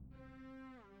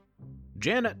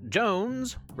Janet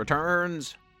Jones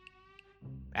returns,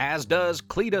 as does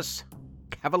Cletus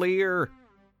Cavalier.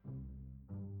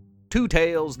 Two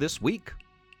tales this week.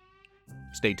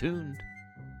 Stay tuned.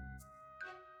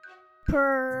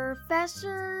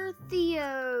 Professor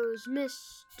Theo's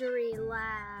Mystery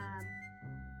Lab.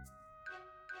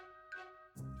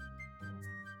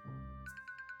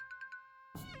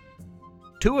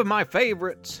 Two of my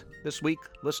favorites this week,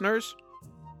 listeners.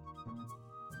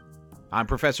 I'm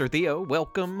Professor Theo.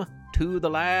 Welcome to the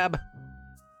lab.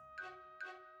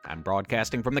 I'm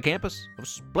broadcasting from the campus of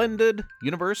Splendid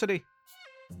University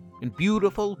in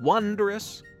beautiful,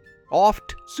 wondrous,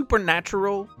 oft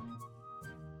supernatural,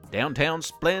 downtown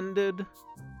Splendid,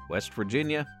 West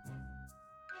Virginia,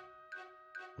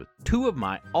 with two of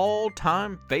my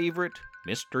all-time favorite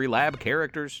Mystery Lab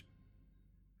characters,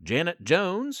 Janet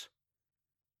Jones,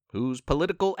 whose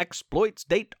political exploits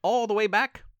date all the way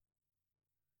back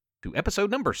to episode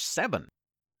number 7.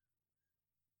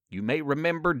 You may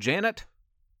remember Janet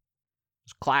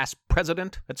as class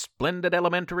president at Splendid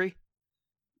Elementary.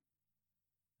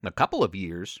 In a couple of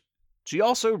years, she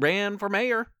also ran for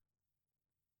mayor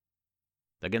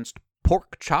against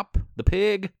Pork Chop the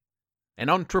Pig,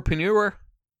 an entrepreneur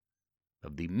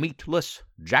of the Meatless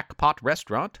Jackpot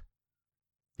restaurant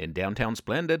in downtown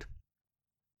Splendid.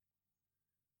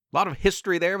 A lot of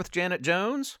history there with Janet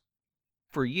Jones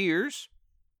for years.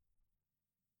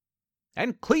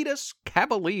 And Cletus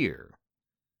Cavalier,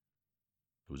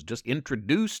 who was just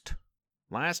introduced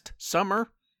last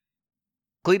summer.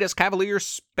 Cletus Cavalier's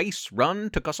space run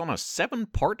took us on a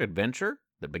 7-part adventure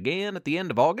that began at the end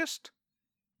of August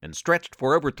and stretched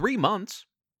for over 3 months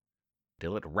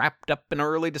till it wrapped up in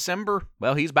early December.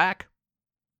 Well, he's back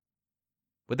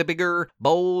with a bigger,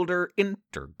 bolder,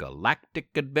 intergalactic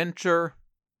adventure.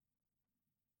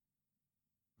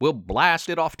 We'll blast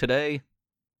it off today.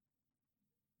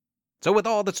 So with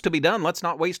all that's to be done, let's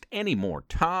not waste any more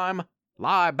time.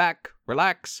 Lie back,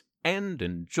 relax, and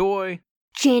enjoy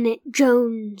Janet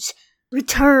Jones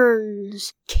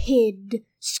returns. Kid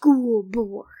School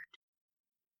Board.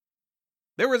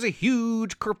 There was a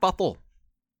huge kerfuffle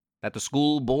at the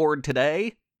school board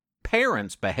today.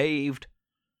 Parents behaved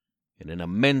in an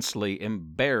immensely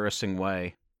embarrassing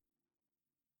way.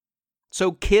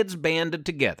 So kids banded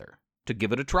together to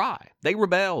give it a try. They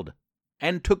rebelled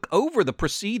and took over the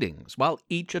proceedings while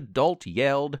each adult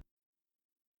yelled.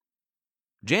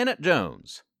 Janet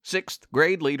Jones, 6th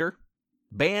grade leader,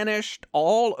 banished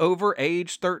all over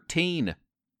age 13.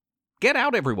 Get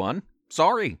out, everyone.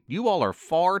 Sorry, you all are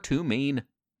far too mean.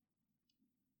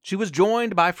 She was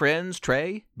joined by friends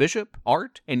Trey, Bishop,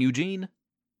 Art, and Eugene.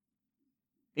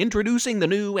 Introducing the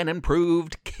new and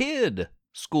improved Kid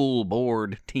School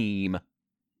Board team.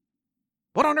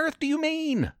 What on earth do you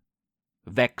mean?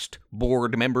 Vexed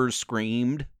board members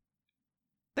screamed.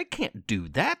 They can't do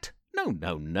that.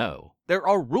 No. There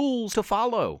are rules to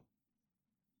follow.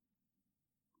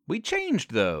 We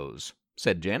changed those,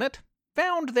 said Janet.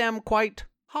 Found them quite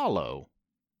hollow.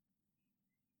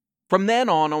 From then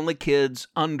on, only kids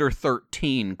under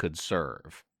 13 could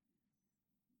serve.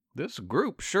 This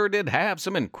group sure did have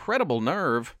some incredible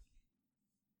nerve.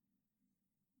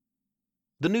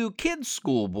 The new Kids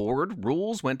School Board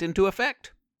rules went into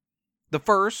effect. The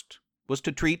first was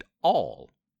to treat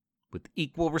all with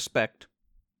equal respect.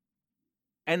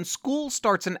 And school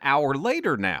starts an hour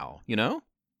later now, you know?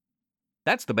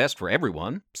 That's the best for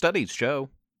everyone, studies show.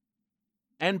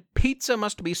 And pizza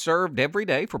must be served every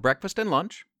day for breakfast and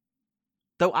lunch.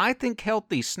 Though I think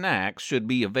healthy snacks should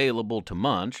be available to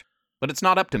munch, but it's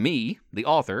not up to me, the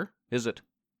author, is it?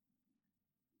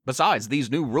 Besides, these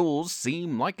new rules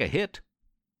seem like a hit.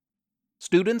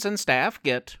 Students and staff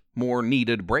get more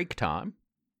needed break time.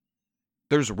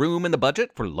 There's room in the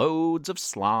budget for loads of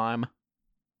slime.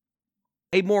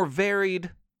 A more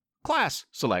varied class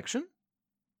selection.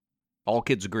 All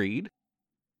kids agreed.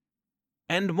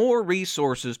 And more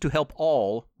resources to help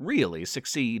all really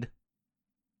succeed.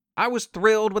 I was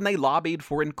thrilled when they lobbied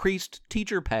for increased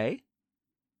teacher pay.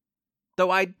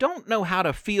 Though I don't know how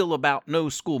to feel about no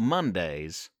school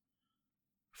Mondays.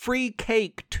 Free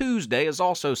cake Tuesday is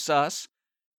also sus,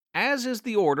 as is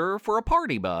the order for a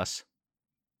party bus.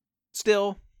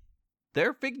 Still,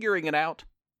 they're figuring it out,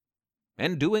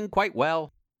 and doing quite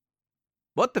well.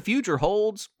 What the future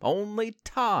holds, only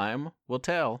time will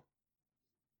tell.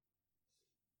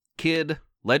 Kid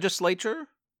legislature,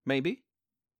 maybe?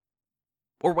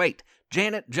 Or wait,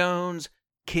 Janet Jones,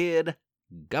 kid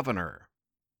governor.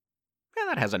 Yeah,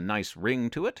 that has a nice ring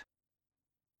to it.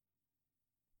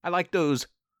 I like those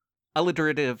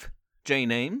alliterative J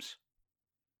names.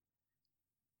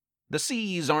 The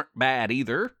C's aren't bad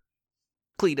either.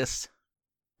 Cletus,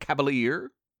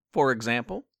 Cavalier, for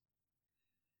example,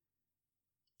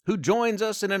 who joins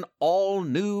us in an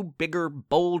all-new, bigger,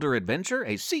 bolder adventure,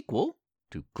 a sequel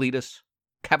to Cletus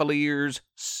Cavalier's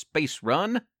Space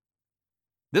Run.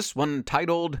 This one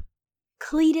titled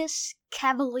Cletus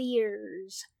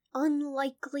Cavalier's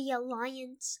Unlikely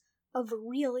Alliance of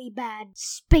Really Bad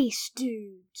Space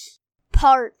Dudes,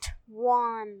 Part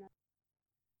 1.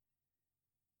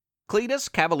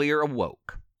 Cletus Cavalier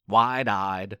awoke,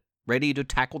 wide-eyed, ready to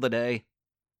tackle the day.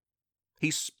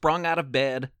 He sprung out of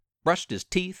bed, brushed his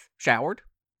teeth, showered,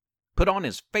 put on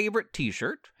his favorite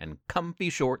t-shirt and comfy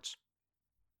shorts,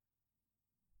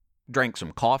 drank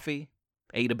some coffee,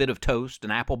 ate a bit of toast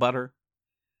and apple butter.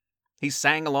 He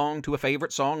sang along to a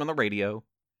favorite song on the radio,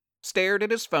 stared at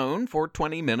his phone for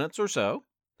 20 minutes or so,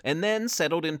 and then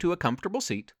settled into a comfortable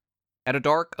seat at a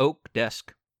dark oak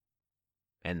desk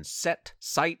and set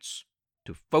sights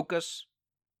to focus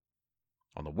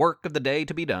on the work of the day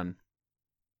to be done.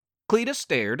 Cletus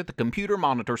stared at the computer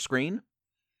monitor screen,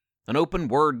 an open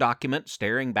Word document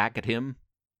staring back at him.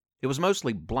 It was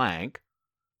mostly blank,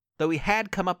 though he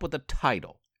had come up with a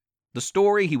title. The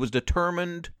story he was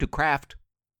determined to craft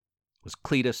was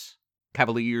Cletus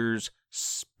Cavalier's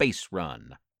Space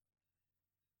Run.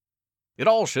 It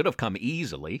all should have come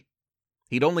easily.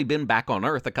 He'd only been back on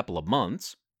Earth a couple of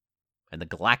months, and the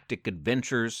galactic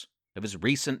adventures of his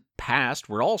recent past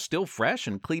were all still fresh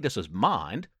in Cletus's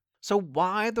mind. So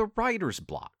why the writer's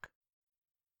block?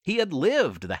 He had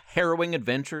lived the harrowing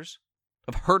adventures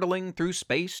of hurtling through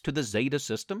space to the Zeta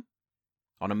system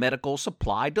on a medical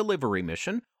supply delivery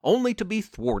mission, only to be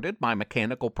thwarted by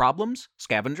mechanical problems,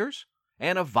 scavengers,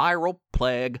 and a viral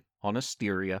plague on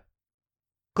Asteria.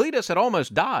 Cletus had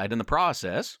almost died in the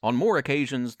process, on more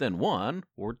occasions than one,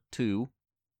 or two,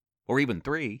 or even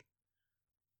three.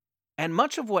 And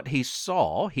much of what he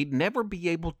saw he'd never be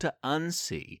able to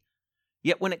unsee.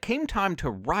 Yet when it came time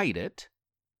to write it,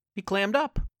 he clammed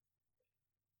up.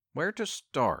 Where to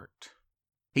start?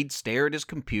 He'd stare at his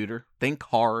computer, think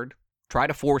hard, try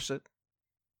to force it.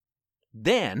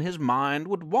 Then his mind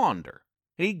would wander,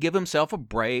 and he'd give himself a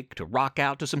break to rock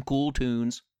out to some cool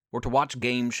tunes, or to watch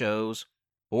game shows,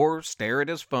 or stare at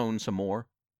his phone some more.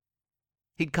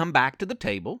 He'd come back to the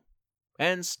table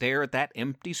and stare at that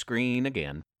empty screen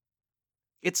again.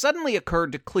 It suddenly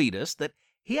occurred to Cletus that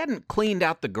he hadn't cleaned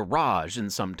out the garage in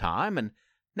some time, and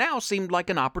now seemed like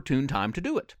an opportune time to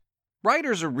do it.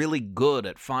 Writers are really good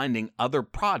at finding other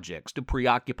projects to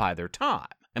preoccupy their time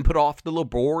and put off the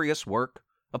laborious work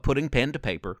of putting pen to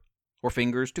paper or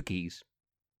fingers to keys.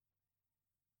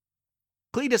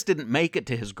 Cletus didn't make it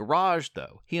to his garage,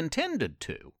 though. He intended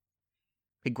to.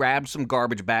 He grabbed some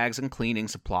garbage bags and cleaning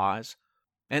supplies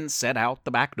and set out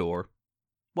the back door.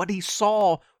 What he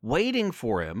saw waiting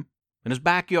for him in his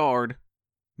backyard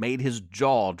made his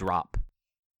jaw drop.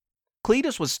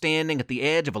 Cletus was standing at the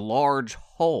edge of a large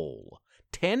hole,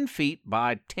 10 feet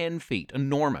by 10 feet,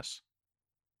 enormous.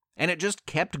 And it just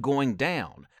kept going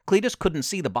down. Cletus couldn't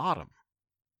see the bottom.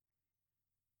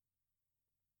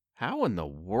 How in the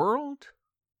world?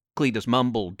 Cletus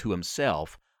mumbled to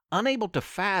himself, unable to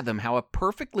fathom how a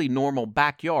perfectly normal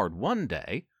backyard one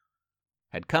day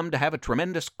had come to have a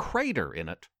tremendous crater in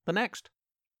it the next.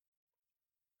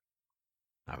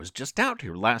 I was just out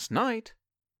here last night.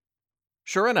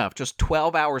 Sure enough, just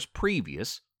 12 hours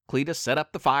previous, Cletus set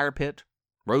up the fire pit,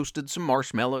 roasted some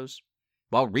marshmallows,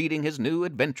 while reading his new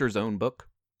Adventure Zone book.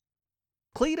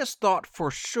 Cletus thought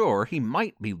for sure he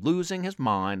might be losing his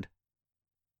mind.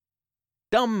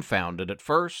 Dumbfounded at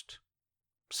first,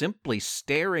 simply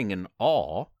staring in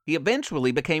awe, he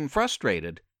eventually became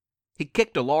frustrated. He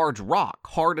kicked a large rock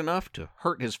hard enough to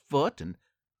hurt his foot and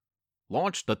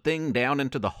launched the thing down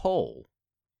into the hole.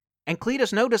 And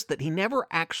Cletus noticed that he never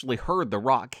actually heard the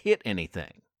rock hit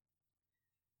anything.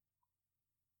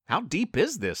 How deep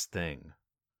is this thing?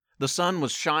 The sun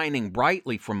was shining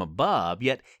brightly from above,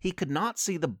 yet he could not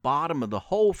see the bottom of the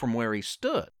hole from where he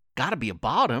stood. Gotta be a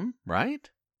bottom, right?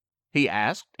 He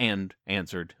asked and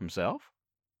answered himself.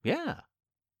 Yeah.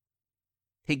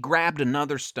 He grabbed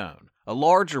another stone, a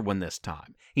larger one this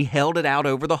time. He held it out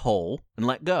over the hole and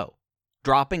let go,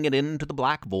 dropping it into the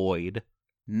black void.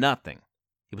 Nothing.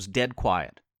 It was dead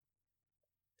quiet.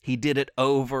 He did it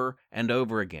over and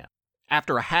over again.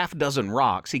 After a half-dozen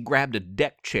rocks, he grabbed a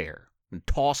deck chair and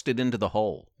tossed it into the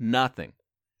hole. Nothing.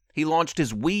 He launched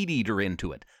his weed eater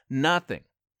into it. Nothing.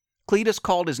 Cletus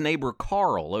called his neighbor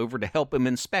Carl over to help him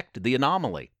inspect the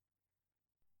anomaly.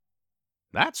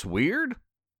 That's weird,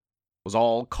 was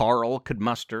all Carl could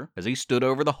muster as he stood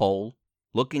over the hole,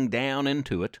 looking down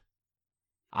into it.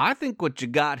 I think what you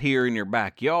got here in your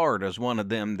backyard is one of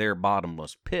them there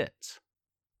bottomless pits.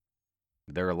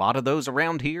 There are a lot of those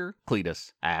around here?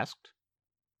 Cletus asked.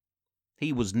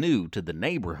 He was new to the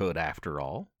neighborhood, after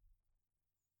all.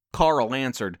 Carl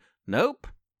answered, "Nope,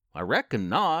 I reckon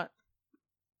not."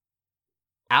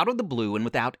 Out of the blue and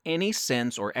without any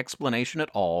sense or explanation at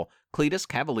all, Cletus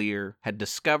Cavalier had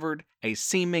discovered a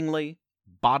seemingly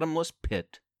bottomless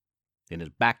pit in his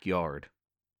backyard.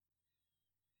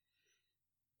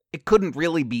 It couldn't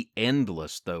really be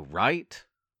endless, though, right?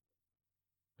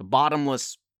 The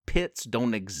bottomless pits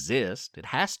don't exist. It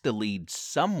has to lead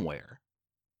somewhere.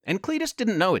 And Cletus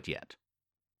didn't know it yet.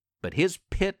 But his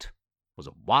pit was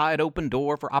a wide open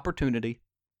door for opportunity,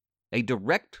 a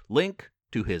direct link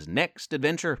to his next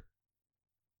adventure,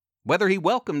 whether he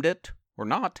welcomed it or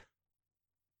not.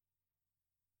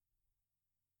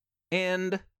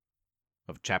 End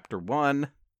of Chapter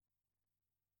 1.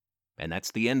 And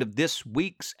that's the end of this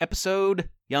week's episode,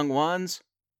 young ones.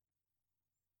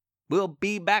 We'll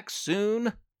be back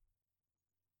soon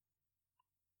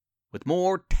with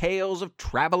more tales of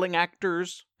traveling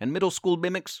actors and middle school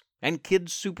mimics and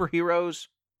kids superheroes.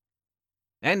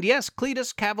 And yes,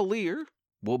 Cletus Cavalier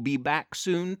will be back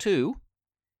soon, too.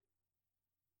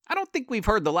 I don't think we've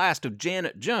heard the last of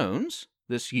Janet Jones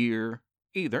this year,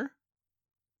 either.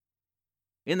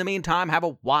 In the meantime, have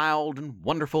a wild and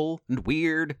wonderful and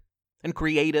weird and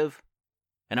creative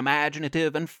and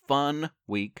imaginative and fun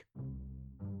week.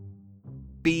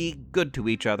 Be good to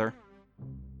each other.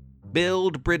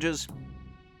 Build bridges.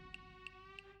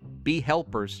 Be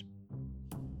helpers.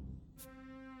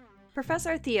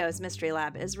 Professor Theo's Mystery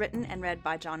Lab is written and read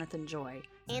by Jonathan Joy.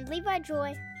 And Levi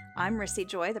Joy. I'm Rissy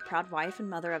Joy, the proud wife and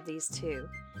mother of these two.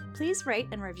 Please rate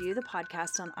and review the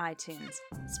podcast on iTunes.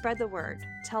 Spread the word.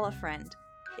 Tell a friend.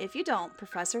 If you don't,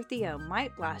 Professor Theo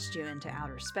might blast you into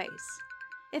outer space.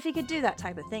 If he could do that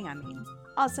type of thing, I mean.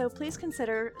 Also, please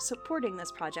consider supporting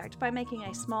this project by making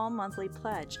a small monthly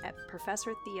pledge at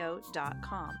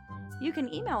ProfessorTheo.com. You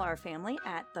can email our family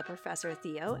at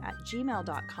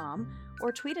theprofessortheo@gmail.com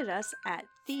or tweet at us at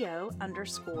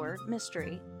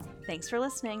Theo_mystery. Thanks for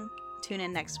listening. Tune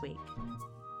in next week.